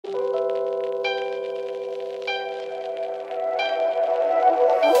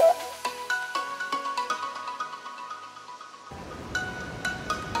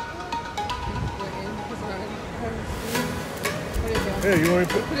want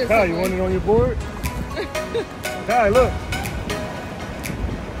to put Kai, you want it on your board? Kai, look.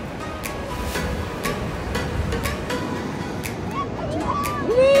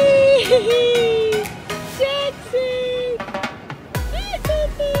 Whee! Jackson!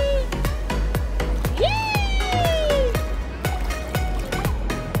 Yay!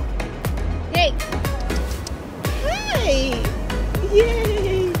 Hey! Hi!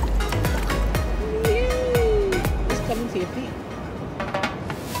 Yay! Yay! Just coming to your feet.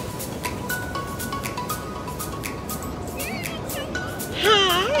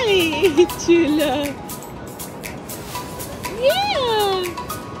 Hi, Chula. Yeah.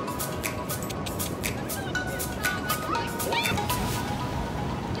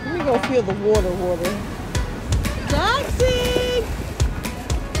 Let me go feel the water. Jackson.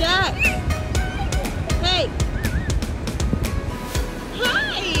 Jack. Hey. Hi.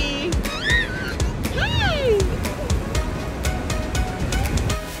 Hi.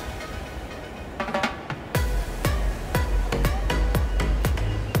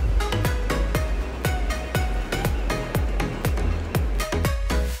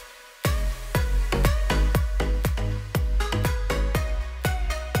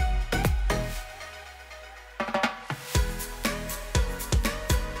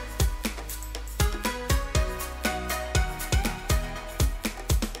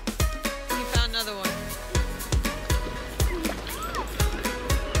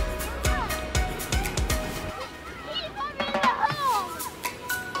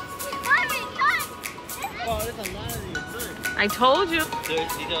 I told you.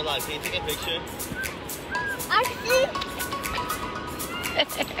 There's these are like, can you take a picture? I see.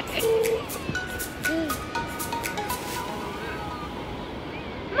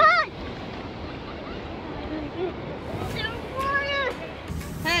 Mom!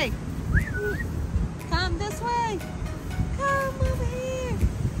 Hey, come this way. Come over here.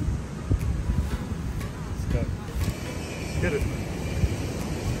 Stop. Get it.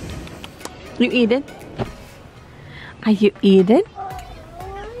 You eat it? Are you eating?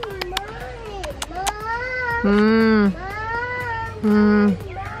 Mmm. Mmm.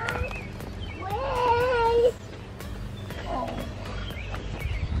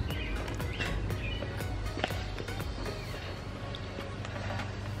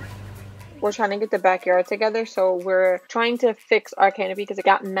 We're trying to get the backyard together, so we're trying to fix our canopy because it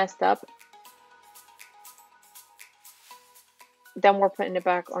got messed up. Then we're putting it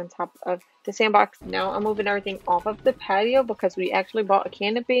back on top of the sandbox. Now I'm moving everything off of the patio because we actually bought a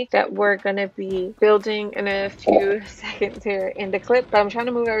canopy that we're gonna be building in a few seconds here in the clip. But I'm trying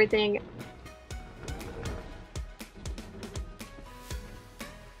to move everything.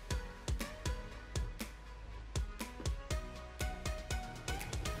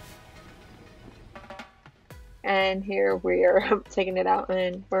 And here we're taking it out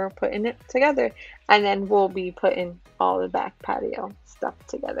and we're putting it together. And then we'll be putting all the back patio stuff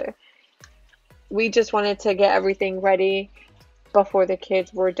together. We just wanted to get everything ready before the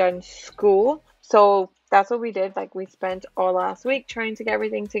kids were done school. So that's what we did. Like, we spent all last week trying to get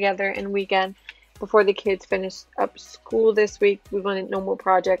everything together, and weekend before the kids finished up school this week. We wanted no more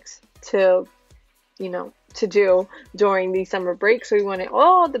projects to, you know, to do during the summer break. So we wanted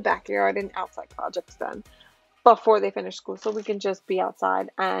all the backyard and outside projects done before they finish school, so we can just be outside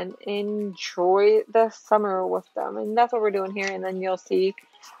and enjoy the summer with them. And that's what we're doing here. And then you'll see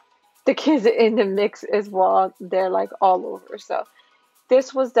the kids in the mix as well. They're like all over. So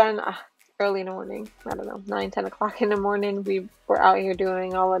this was done early in the morning. I don't know, 9-10 o'clock in the morning. We were out here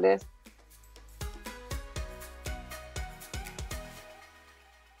doing all of this.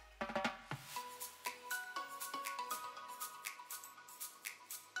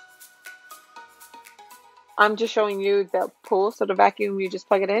 I'm just showing you the pool. So the vacuum, you just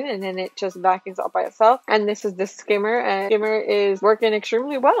plug it in and then it just vacuums all by itself. And this is the skimmer, and skimmer is working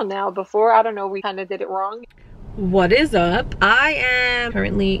extremely well now. Before, I don't know, we kind of did it wrong. What is up? I am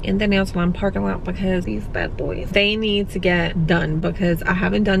currently in the nail salon parking lot because these bad boys, they need to get done because I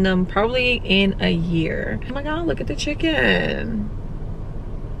haven't done them probably in a year. Oh my god, look at the chicken.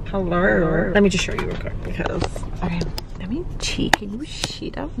 Hello. Let me just show you real quick because let me cheek. Can you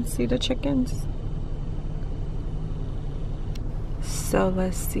sheet up and see the chickens? So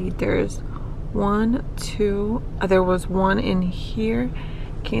let's see, there's 1, 2, there was one in here,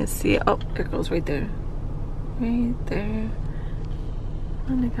 can't see it. Oh, it goes right there, right there. I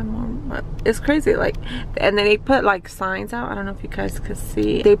think I'm on, but it's crazy, like, and then they put like signs out. I don't know if you guys could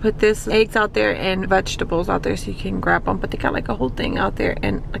see, they put this eggs out there and vegetables out there so you can grab them, but they got like a whole thing out there.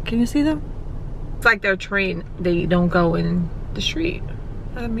 And can you see them? It's like they're trained, they don't go in the street.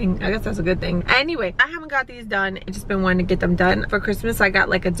 I mean, I guess that's a good thing. Anyway, I haven't got these done. I've just been wanting to get them done. For Christmas, I got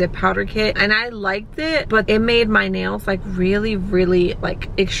like a dip powder kit and I liked it, but it made my nails like really, really like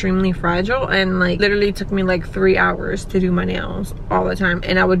extremely fragile, and like literally took me like 3 hours to do my nails all the time.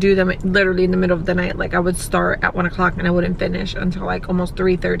 And I would do them literally in the middle of the night. Like I would start at 1 o'clock and I wouldn't finish until like almost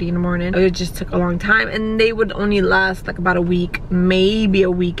 3:30 in the morning. It just took a long time, and they would only last like about a week, maybe a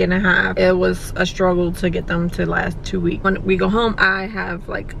week and a half. It was a struggle to get them to last 2 weeks. When we go home, I have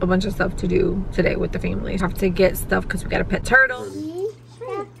like a bunch of stuff to do today with the family. I have to get stuff because we got a pet turtle.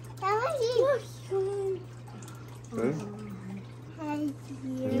 Okay.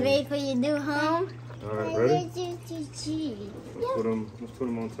 You ready for your new home? All right, ready? Let's put them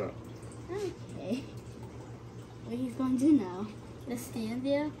on top. Okay. What are you going to do now? Just stand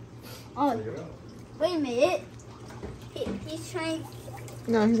there? Oh, Take it out. wait a minute. He's trying.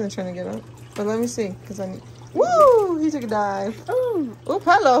 No, he's not trying to get up. But let me see, because I need... Woo! He took a dive. Oh. Oop,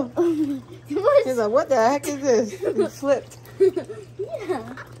 hello. What? He's like, what the heck is this? He flipped.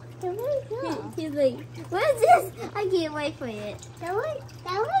 Yeah. He's like, what is this? I can't wait for it. That way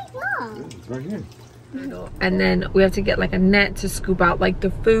go. It's right here. And then we have to get like a net to scoop out like the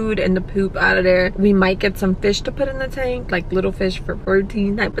food and the poop out of there. We might get some fish to put in the tank, like little fish for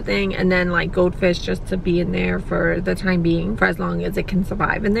protein type of thing, and then like goldfish just to be in there for the time being, for as long as it can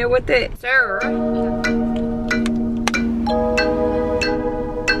survive in there with it. Sir.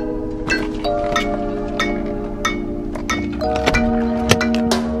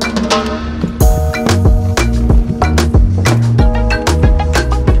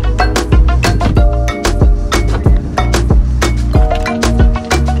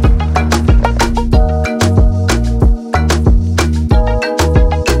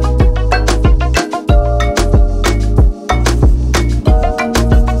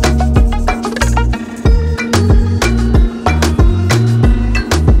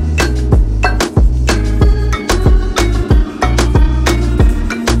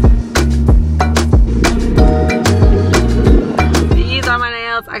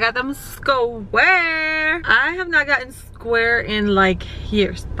 I got them square. I have not gotten square in like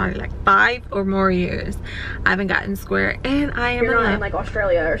years, probably like 5 or more years. I haven't gotten square, and I am in love. In like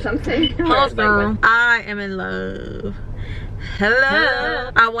Australia or something. Pause, girl. I am in love.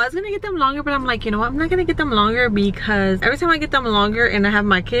 Hello. I was gonna get them longer, but I'm like, you know what, I'm not gonna get them longer because every time I get them longer and I have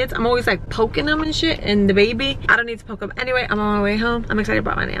my kids, I'm always like poking them and shit, and the baby, I don't need to poke them. Anyway, I'm on my way home. I'm excited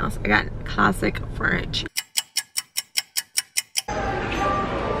about my nails. I got classic French.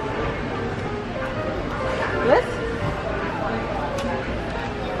 This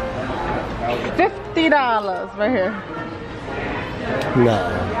 $50 right here. No.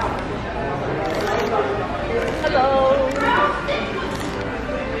 Hello.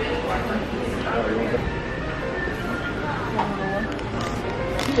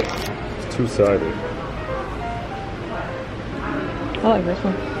 It's two-sided. I like this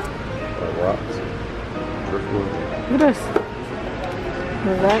one. Rocks. Driftwood. Look at this.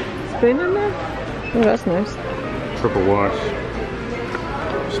 Is that spin in there? Oh, that's nice. Triple wash.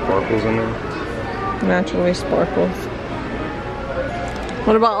 Sparkles in there. Naturally sparkles.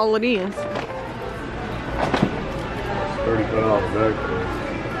 What about all of these? $35 bag.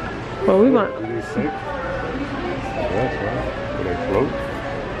 Well, we want. Do these sink? Yes, right. Do they float?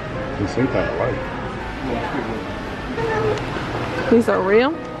 These seem kind of light. These are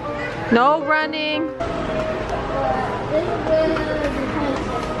real? No running.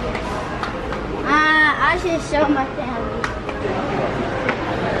 I should show my family.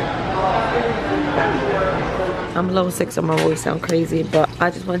 I'm a little sick, so my voice sound crazy, but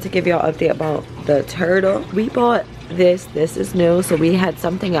I just wanted to give y'all an update about the turtle. We bought this. This is new, so we had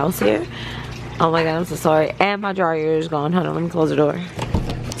something else here. Oh my god, I'm so sorry. And my dryer is gone. Hold on, let me close the door.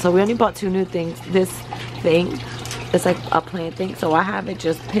 So we only bought 2 new things. This thing, it's like a plant thing, so I have it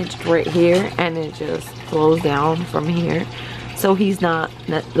just pinched right here, and it just flows down from here. So he's not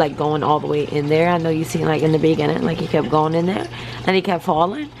like going all the way in there. I know you seen like in the beginning, like he kept going in there and he kept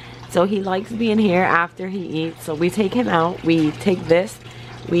falling. So he likes being here after he eats. So we take him out, we take this,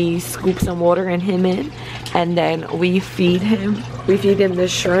 we scoop some water in him in, and then we feed him. We feed him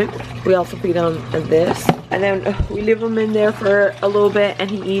this shrimp. We also feed him this. And then we leave him in there for a little bit and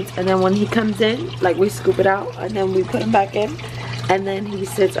he eats. And then when he comes in, like we scoop it out and then we put him back in. And then he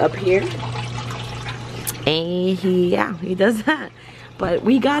sits up here. And he does that. But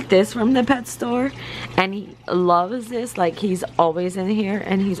we got this from the pet store and he loves this. Like he's always in here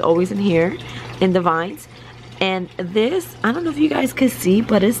and he's always in here in the vines. And this, I don't know if you guys can see,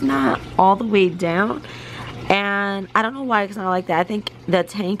 but it's not all the way down. And I don't know why it's not like that. I think the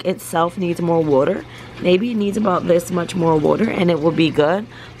tank itself needs more water. maybe it needs about this much more water and it will be good,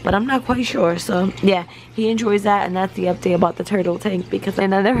 but I'm not quite sure. So yeah, he enjoys that, and that's the update about the turtle tank, because I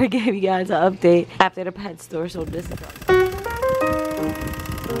never gave you guys an update after the pet store. So this is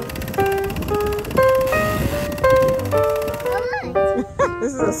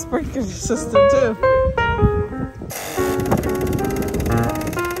This is a sprinkler system too.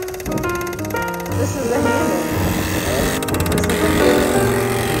 This is the handle.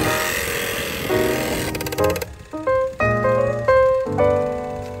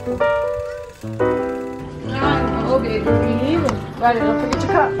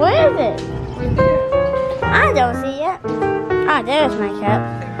 Where is it? I don't see it. Oh, there's my cup.